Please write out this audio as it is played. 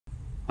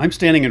I'm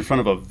standing in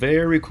front of a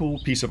very cool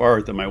piece of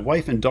art that my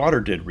wife and daughter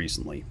did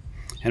recently,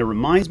 and it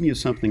reminds me of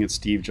something that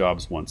Steve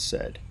Jobs once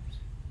said: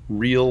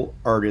 real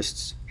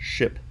artists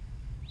ship.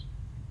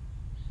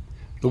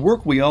 The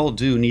work we all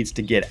do needs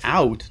to get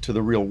out to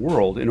the real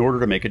world in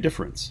order to make a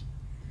difference.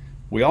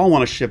 We all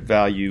want to ship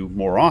value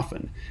more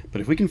often,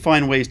 but if we can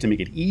find ways to make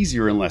it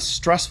easier and less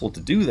stressful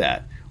to do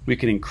that, we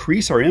can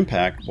increase our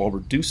impact while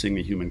reducing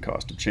the human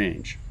cost of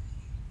change.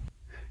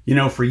 You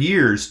know, for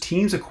years,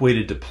 teams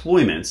equated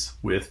deployments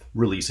with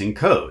releasing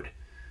code.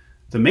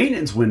 The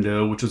maintenance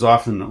window, which was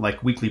often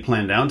like weekly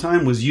planned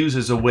downtime, was used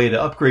as a way to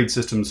upgrade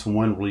systems from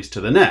one release to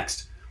the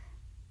next.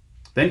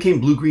 Then came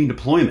blue-green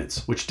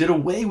deployments, which did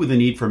away with the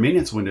need for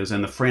maintenance windows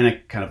and the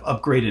frantic kind of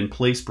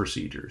upgrade-in-place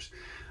procedures.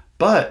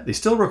 But they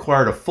still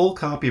required a full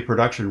copy of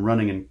production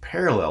running in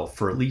parallel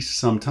for at least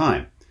some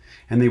time.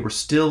 And they were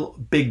still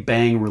big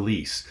bang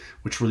release,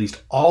 which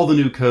released all the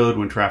new code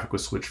when traffic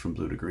was switched from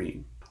blue to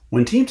green.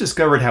 When teams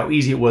discovered how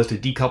easy it was to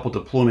decouple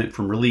deployment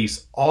from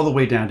release all the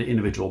way down to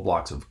individual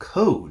blocks of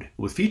code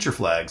with feature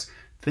flags,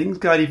 things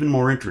got even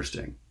more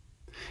interesting.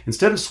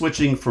 Instead of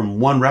switching from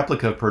one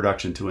replica of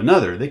production to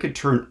another, they could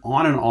turn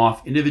on and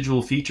off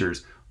individual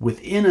features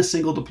within a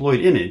single deployed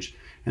image,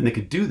 and they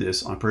could do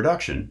this on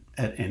production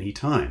at any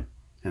time.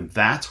 And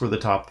that's where the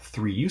top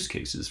 3 use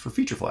cases for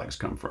feature flags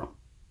come from.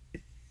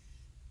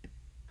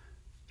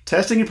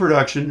 Testing in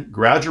production,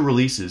 gradual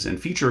releases, and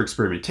feature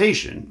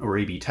experimentation, or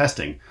A/B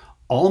testing,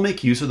 all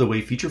make use of the way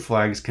feature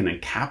flags can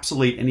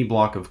encapsulate any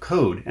block of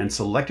code and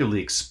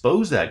selectively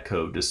expose that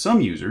code to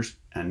some users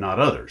and not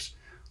others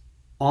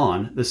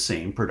on the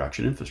same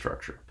production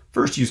infrastructure.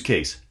 First use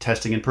case,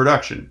 testing in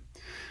production.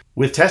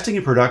 With testing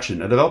in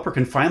production, a developer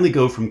can finally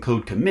go from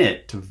code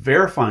commit to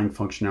verifying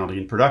functionality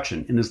in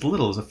production in as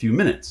little as a few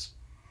minutes.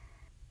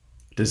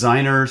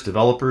 Designers,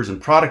 developers,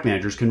 and product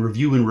managers can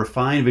review and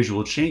refine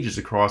visual changes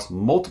across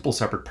multiple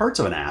separate parts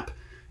of an app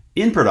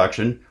in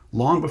production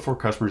long before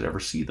customers ever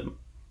see them.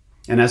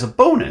 And as a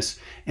bonus,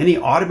 any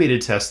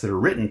automated tests that are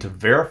written to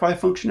verify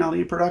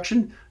functionality in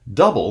production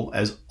double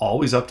as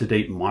always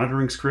up-to-date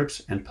monitoring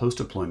scripts and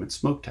post-deployment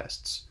smoke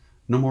tests.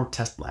 No more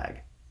test lag.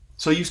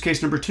 So use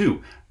case number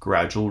 2,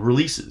 gradual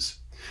releases.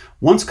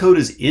 Once code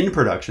is in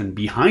production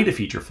behind a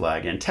feature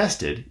flag and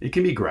tested, it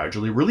can be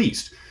gradually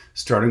released,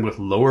 starting with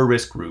lower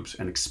risk groups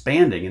and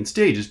expanding in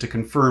stages to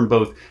confirm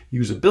both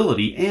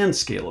usability and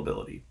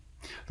scalability.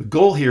 The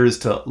goal here is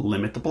to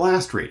limit the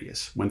blast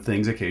radius when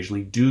things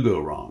occasionally do go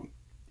wrong.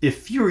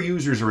 If fewer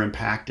users are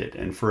impacted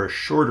and for a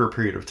shorter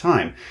period of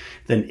time,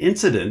 then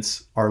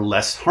incidents are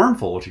less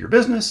harmful to your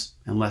business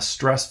and less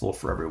stressful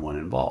for everyone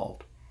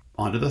involved.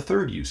 On to the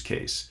third use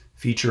case,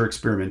 feature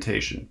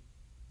experimentation.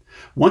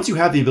 Once you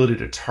have the ability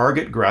to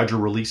target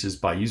gradual releases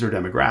by user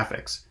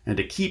demographics and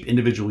to keep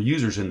individual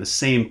users in the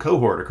same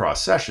cohort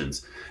across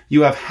sessions,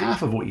 you have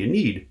half of what you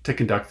need to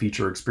conduct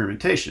feature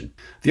experimentation.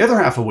 The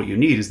other half of what you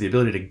need is the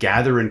ability to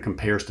gather and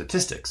compare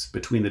statistics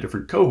between the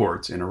different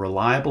cohorts in a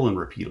reliable and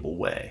repeatable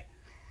way.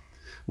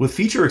 With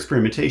feature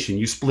experimentation,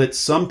 you split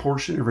some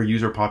portion of your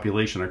user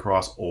population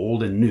across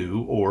old and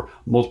new or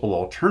multiple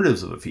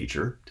alternatives of a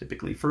feature,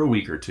 typically for a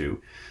week or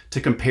two,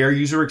 to compare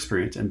user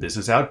experience and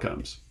business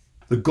outcomes.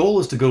 The goal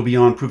is to go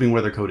beyond proving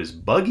whether code is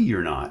buggy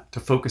or not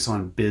to focus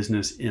on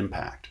business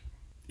impact.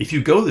 If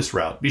you go this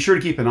route, be sure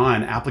to keep an eye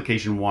on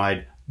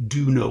application-wide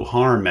do no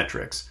harm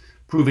metrics,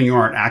 proving you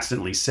aren't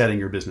accidentally setting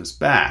your business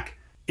back,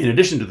 in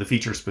addition to the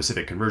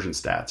feature-specific conversion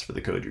stats for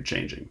the code you're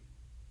changing.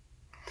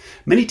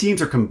 Many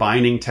teams are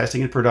combining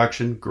testing in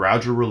production,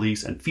 gradual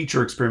release, and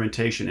feature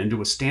experimentation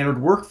into a standard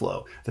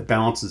workflow that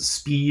balances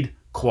speed,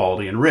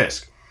 quality, and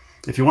risk.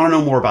 If you want to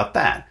know more about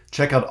that,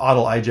 check out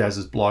Adil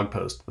Ijaz's blog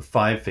post, The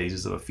 5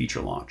 Phases of a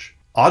Feature Launch.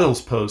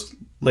 Adil's post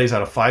lays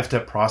out a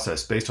 5-step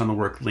process based on the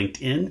work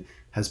LinkedIn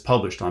has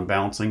published on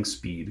balancing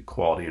speed,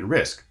 quality, and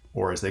risk,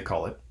 or as they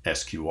call it,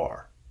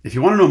 SQR. If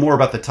you want to know more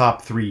about the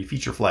top 3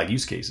 feature flag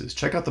use cases,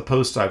 check out the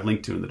posts I've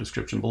linked to in the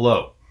description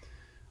below.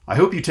 I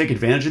hope you take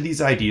advantage of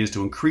these ideas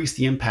to increase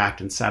the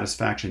impact and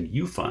satisfaction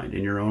you find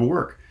in your own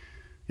work.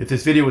 If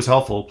this video was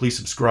helpful, please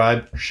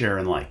subscribe, share,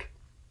 and like.